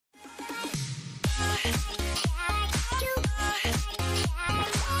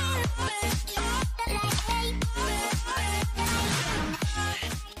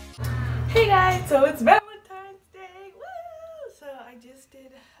So it's Valentine's Day. Woo! So I just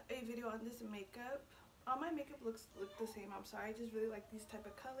did a video on this makeup. All my makeup look the same. I'm sorry. I just really like these type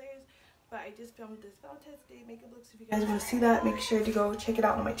of colors. But I just filmed this Valentine's Day makeup looks. If you guys want to see that, make sure to go check it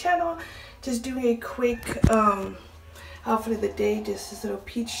out on my channel. Just doing a quick outfit of the day. Just this little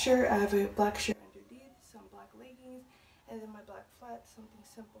peach shirt. I have a black shirt underneath, some black leggings, and then my black flats. Something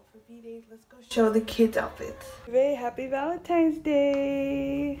simple for V-Day. Let's go show the kids' outfits. Very happy Valentine's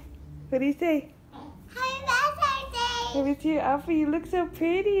Day. What do you say? Happy Valentine's Day! Let me see your outfit. You look so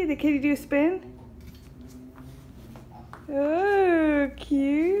pretty. Can you do a spin? Oh,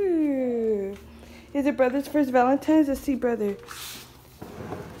 cute. Is it brother's first Valentine's? Let's see brother.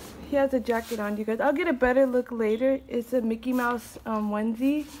 He has a jacket on, you guys. I'll get a better look later. It's a Mickey Mouse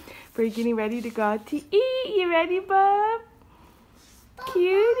onesie for getting ready to go out to eat. You ready, Bob?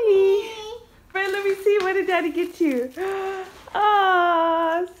 Cutie. Right, let me see. What did Daddy get you?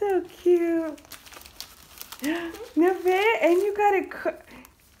 Oh, so cute. Neve, and you got a...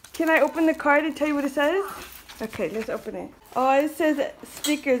 Can I open the card and tell you what it says? Okay, let's open it. Oh, it says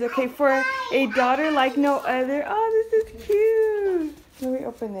stickers. Okay, for a daughter like no other. Oh, this is cute. Let me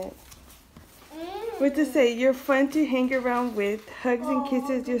open it. What's it say? You're fun to hang around with. Hugs and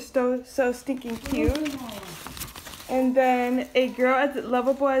kisses. You're so stinking cute. And then a girl as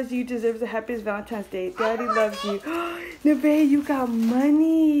lovable as you deserves the happiest Valentine's Day. Daddy loves you. Neve, you got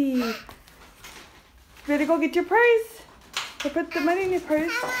money. Ready to go get your purse? So put the money in your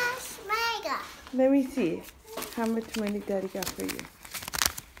purse. Let me see how much money Daddy got for you.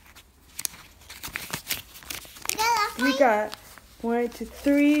 We got $1 to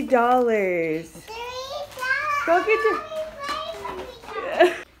 $3. Go get your...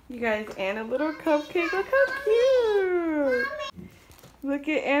 You guys, and a little cupcake. Look how cute. Look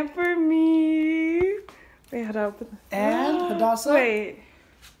at Aunt for me. Wait, hold on. And Dassah? Wait.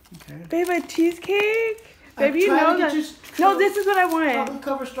 Okay. Babe, a cheesecake? Babe, you know that. No, this is what I want. Chocolate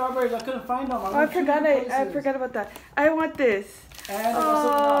covered strawberries. I couldn't find them. Oh, I forgot about that. I want this. And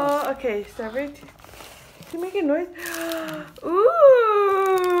oh, okay. Strawberry. Can you make a noise? Ooh.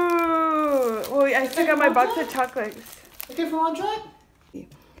 Well, I still got my box of chocolates. Okay, for on track.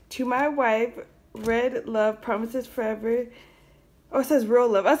 To my wife, red love promises forever. Oh, it says real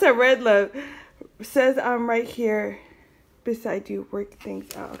love. I said red love. Says I'm right here beside you. Work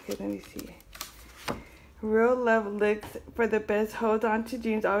things out. Okay, let me see. Real love looks for the best, holds on to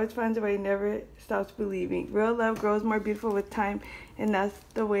dreams, always finds a way, never stops believing. Real love grows more beautiful with time, and that's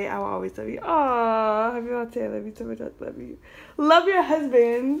the way I will always love you. Aww, happy Valentine's Day. I love you so much. I love you. Love your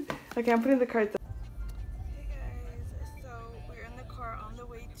husband. Okay, I'm putting the cards up. Hey guys, so we're in the car on the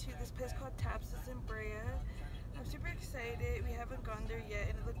way to this place called Dassah's in Brea. I'm super excited. We haven't gone there yet,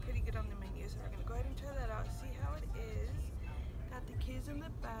 and it looked pretty good on the menu, so we're going to go ahead and try that out, see how it is. Got the kids in the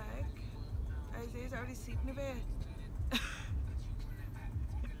back. Isaiah's already sleeping in bed.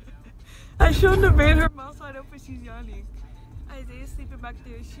 I showed Neve her mouth side open, she's yawning. Isaiah's sleeping back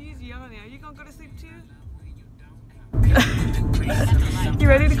there, she's yawning. Are you gonna go to sleep too? You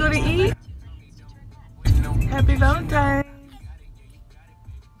ready to go to eat? Happy Valentine's.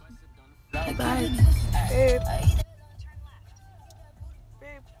 Bye. Babe.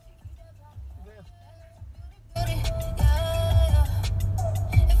 Babe.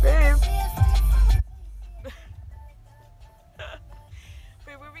 Babe.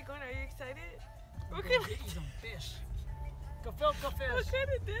 Babe, where are we going? Are you excited? What kind of fish? Go fish. What kind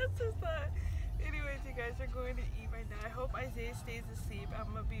of dance is that? Anyways, you guys are going to eat right now. I hope Isaiah stays asleep.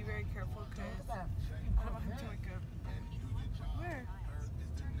 I'm gonna be very careful because I don't want him to wake up. Where?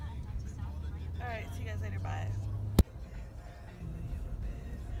 Alright, see you guys later. Bye.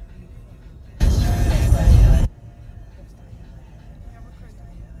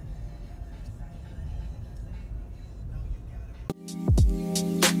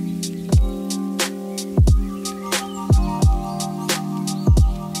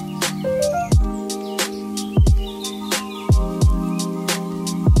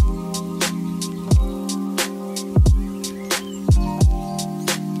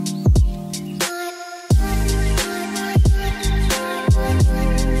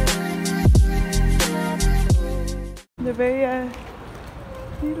 Nevaeh,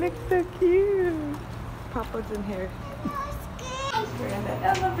 you look so cute. Papa's in here. We're in the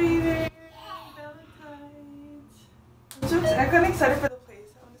elevator. Valentine's. I'm kind of excited for the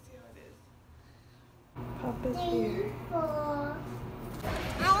place. I want to see how it is. Papa's here. I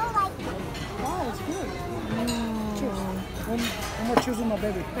don't like it. Oh, it's good. One more choosing my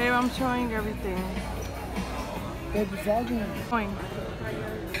baby. Babe, I'm showing everything. Baby vlogging. Showing.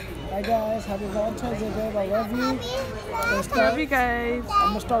 Hi guys, happy Valentine's Day, babe. I love you. Love you guys. I'm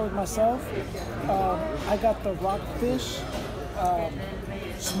gonna start with myself. I got the rockfish,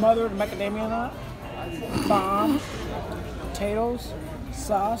 smothered macadamia nut, bomb, potatoes,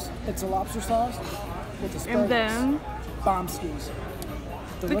 sauce. It's a lobster sauce with asparagus. And then Bomb skis.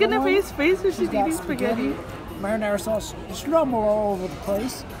 look at Neve's face when she's eating spaghetti. Marinara sauce, just throw them all over the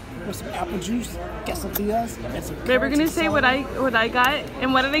place with some apple juice, quesadillas, and some. Babe, we're gonna say what I got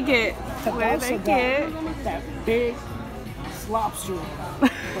and what did I get? What did I get? That big lobster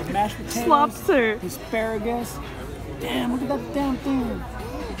with mashed potatoes, Lobster. asparagus. Damn, look at that damn thing.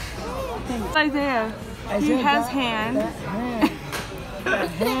 Isaiah. He has hand. That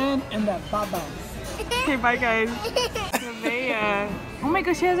hand and that baba. Okay, bye guys. Nevaeh. Oh my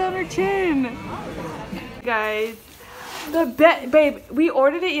gosh, she has it on her chin. Guys, the bed, babe, we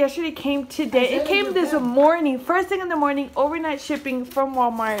ordered it yesterday, it came today. It came this morning, first thing in the morning, overnight shipping from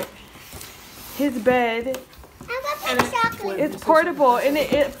Walmart. His bed. It's portable and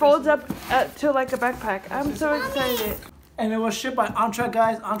it folds up to like a backpack. I'm so excited. And it was shipped by OnTrack,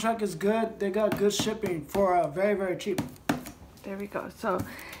 guys. OnTrack is good. They got good shipping for very, very cheap. There we go. So,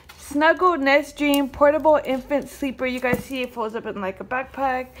 Snuggle Nest Dream portable infant sleeper. You guys see it folds up in like a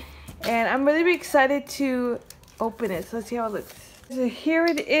backpack. And I'm really excited to open it. So let's see how it looks. So here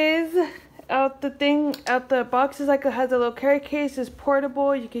it is. Out the box is like it has a little carry case. It's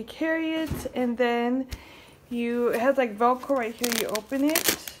portable. You can carry it. And then it has like Velcro right here. You open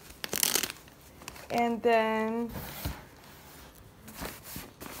it. And then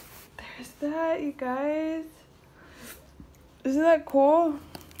there's that, you guys. Isn't that cool?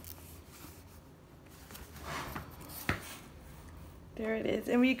 There it is.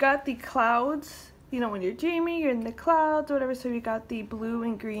 And we got the clouds. You know, when you're dreaming, you're in the clouds or whatever. So we got the blue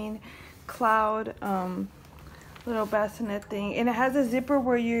and green cloud little bassinet thing. And it has a zipper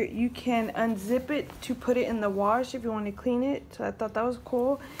where you can unzip it to put it in the wash if you want to clean it. So I thought that was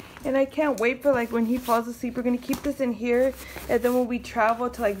cool. And I can't wait for like when he falls asleep. We're going to keep this in here. And then when we travel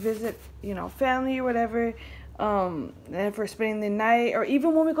to like visit, you know, family or whatever. And if we're spending the night. Or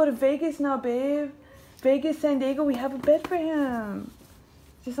even when we go to Vegas now, babe. Vegas, San Diego, we have a bed for him.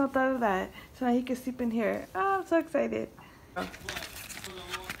 Just not thought of that. So now he can sleep in here. Oh, I'm so excited.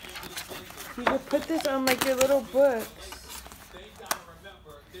 You can put this on like your little books.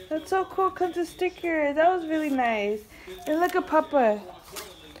 That's so cool. Comes a sticker. That was really nice. And look at Papa.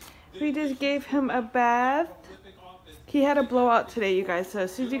 We just gave him a bath. He had a blowout today, you guys. So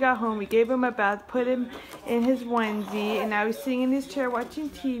as soon as he got home, we gave him a bath, put him in his onesie, and now he's sitting in his chair watching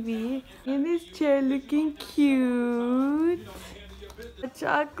TV. In his chair looking cute.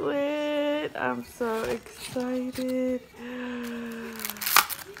 Chocolate. I'm so excited.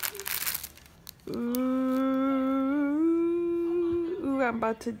 Ooh, I'm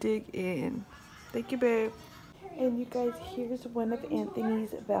about to dig in. Thank you, babe. And you guys, here's one of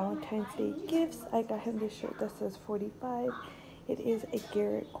Anthony's Valentine's Day gifts. I got him this shirt that says 45. It is a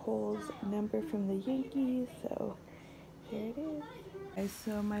Garrett Cole's number from the Yankees. So there it is.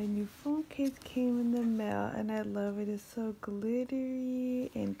 So my new phone case came in the mail and I love it. It's so glittery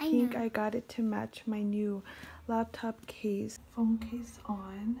and pink. I got it to match my new laptop case. Phone case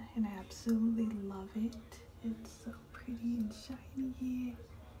on, and I absolutely love it. It's so pretty and shiny.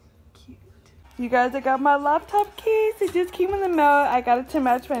 Cute. You guys, I got my laptop case. It just came in the mail. I got it to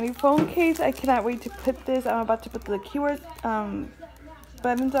match my new phone case. I cannot wait to put this. I'm about to put the keyword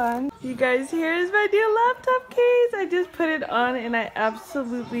buttons on. You guys, here's my new laptop case. I just put it on and I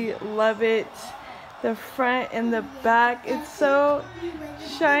absolutely love it. The front and the back, it's so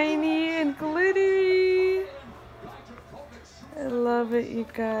shiny and glittery. I love it, you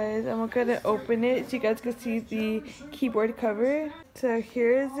guys. I'm gonna open it so you guys can see the keyboard cover. So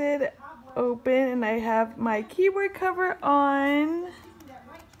here is it open and I have my keyboard cover on.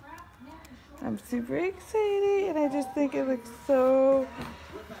 I'm super excited and I just think it looks so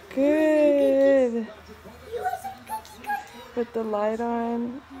good. With the light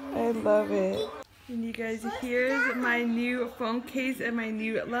on, I love it. And you guys, here's my new phone case and my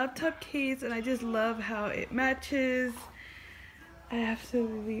new laptop case, and I just love how it matches. I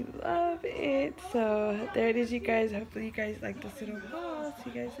absolutely love it. So there it is, you guys. Hopefully you guys like this little haul. See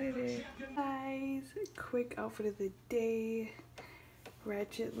you guys later. Guys, quick outfit of the day.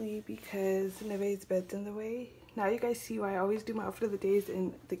 Ratchetly, because Neve's bed's in the way. Now you guys see why I always do my outfit of the days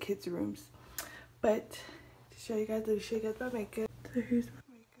in the kids' rooms. But to show you guys my makeup. So here's my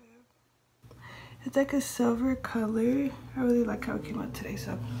makeup. It's like a silver color. I really like how it came out today.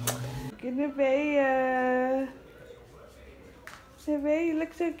 So look at Neveah. Neveah, you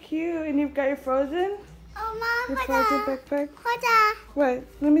look so cute. And you've got your Frozen. Oh, Your Mom, frozen hold backpack. on. What?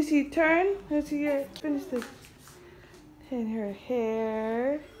 Let me see. Turn. Let's see. Yeah, finish this. And her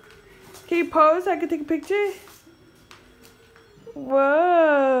hair. Can you pose? I can take a picture.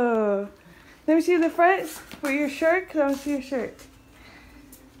 Whoa. Let me see the front with your shirt, because I want to see your shirt.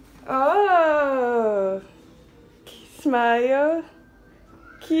 Oh. Smile.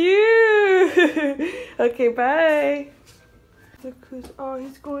 Cute. Okay, bye. Look who's, oh,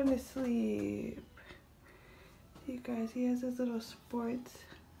 he's going to sleep. You guys, he has his little sports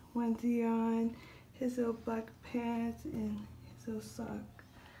onesie on, his little black pants, and his little sock.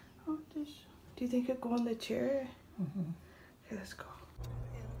 Oh, do you think he'll go on the chair? Mm-hmm. Okay, let's go.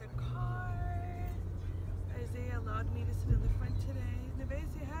 In the car. Isaiah allowed me to sit in the front today. Nebe,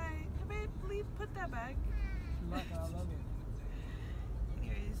 say hi. Nebe, please put that back. I love it.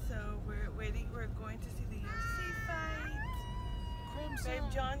 Okay, so we're waiting. We're going to see the UFC fight. Crimson.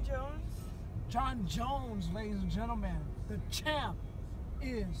 Babe, John Jones. John Jones, ladies and gentlemen. The champ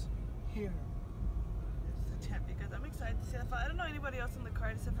is here. It's the champ, because I'm excited to see the fight. I don't know anybody else in the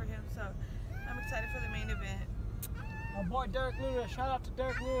card except for him, so I'm excited for the main event. My boy Derek Lewis. Shout out to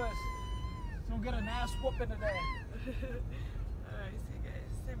Derek Lewis. He's gonna get an ass whooping today. Alright, see you guys.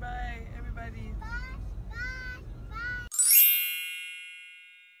 Say bye, everybody.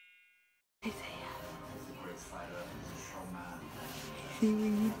 Isaiah. See what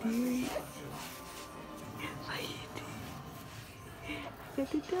you do? What you do? I got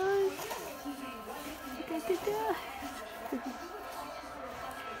the dog. I got the dog.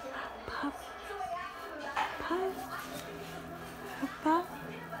 Pop. Pop. Pop.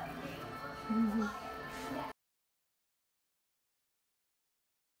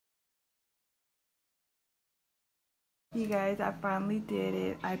 You guys, I finally did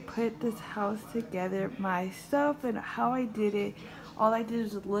it. I put this house together myself, and how I did it, all I did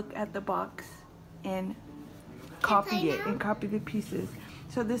was look at the box and copy it and copy the pieces.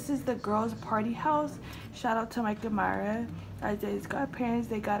 So this is the girls' party house. Shout out to Mike and Myra. Isaiah's godparents,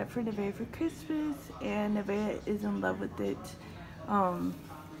 they got it for Nevaeh for Christmas, and Nevaeh is in love with it.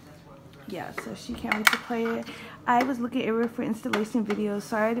 Yeah, so she can't wait to play it. I was looking everywhere for installation videos.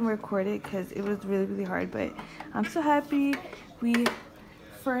 Sorry I didn't record it because it was really hard, but I'm so happy. We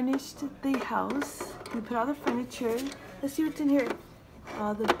furnished the house. We put all the furniture. Let's see what's in here.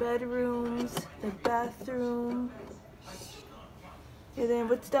 All the bedrooms, the bathroom. And then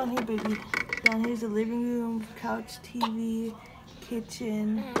what's down here, baby? Down here's the living room, couch, TV,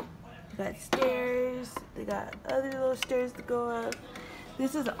 kitchen. They got stairs. They got other little stairs to go up.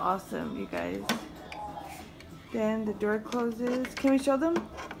 This is awesome, you guys. Then the door closes. Can we show them?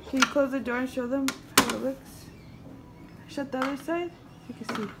 Can you close the door and show them how it looks? Shut the other side so you can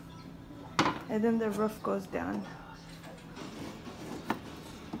see. And then the roof goes down.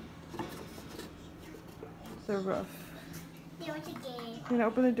 The roof. You gonna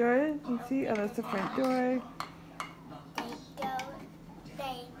open the door and see? Oh, that's the front door.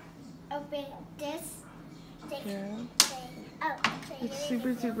 They open this. Yeah. Oh, It's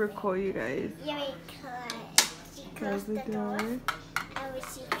super cool, you guys. She Close the door. And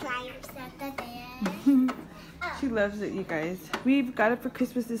she climbs up the bed. She loves it, you guys. We've got it for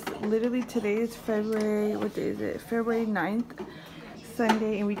Christmas. This literally today is February, what day is it? February 9th,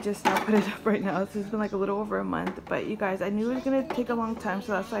 Sunday, and we just now put it up right now. So it's been like a little over a month. But you guys, I knew it was gonna take a long time,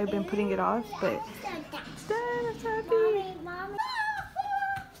 so that's why I've been putting it off. But it's done. I'm happy. Mommy.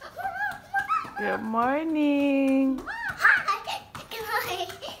 Good morning.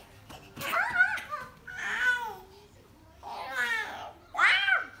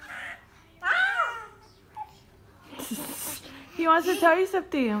 He wants to tell you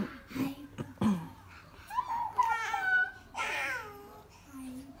something.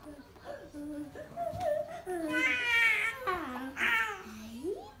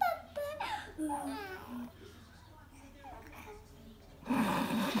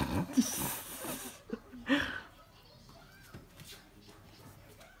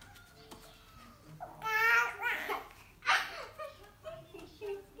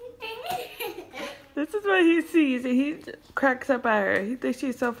 This is what he sees, and he cracks up at her. He thinks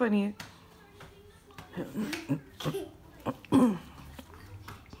she's so funny.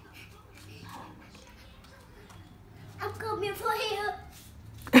 I'm coming for you.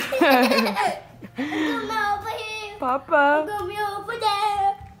 I'm coming over here. Papa. I'm coming over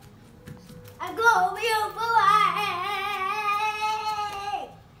there. I'm coming over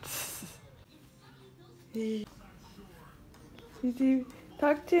there. Gigi,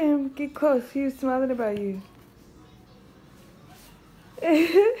 talk to him. Get close. He was smiling about you.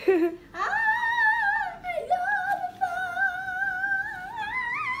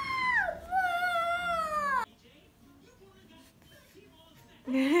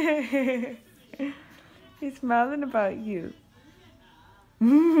 He's smiling about you.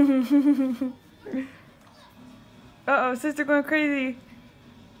 Uh-oh, sister going crazy.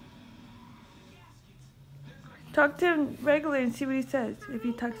 Talk to him regular and see what he says, if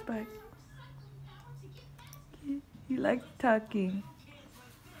he talks back. He likes talking.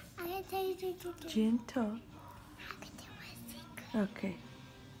 I can tell you to Gentle. I can tell my secret. Okay.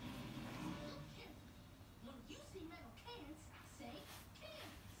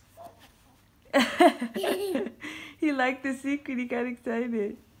 He liked the secret. He got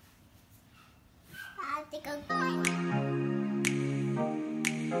excited. I think I'm going.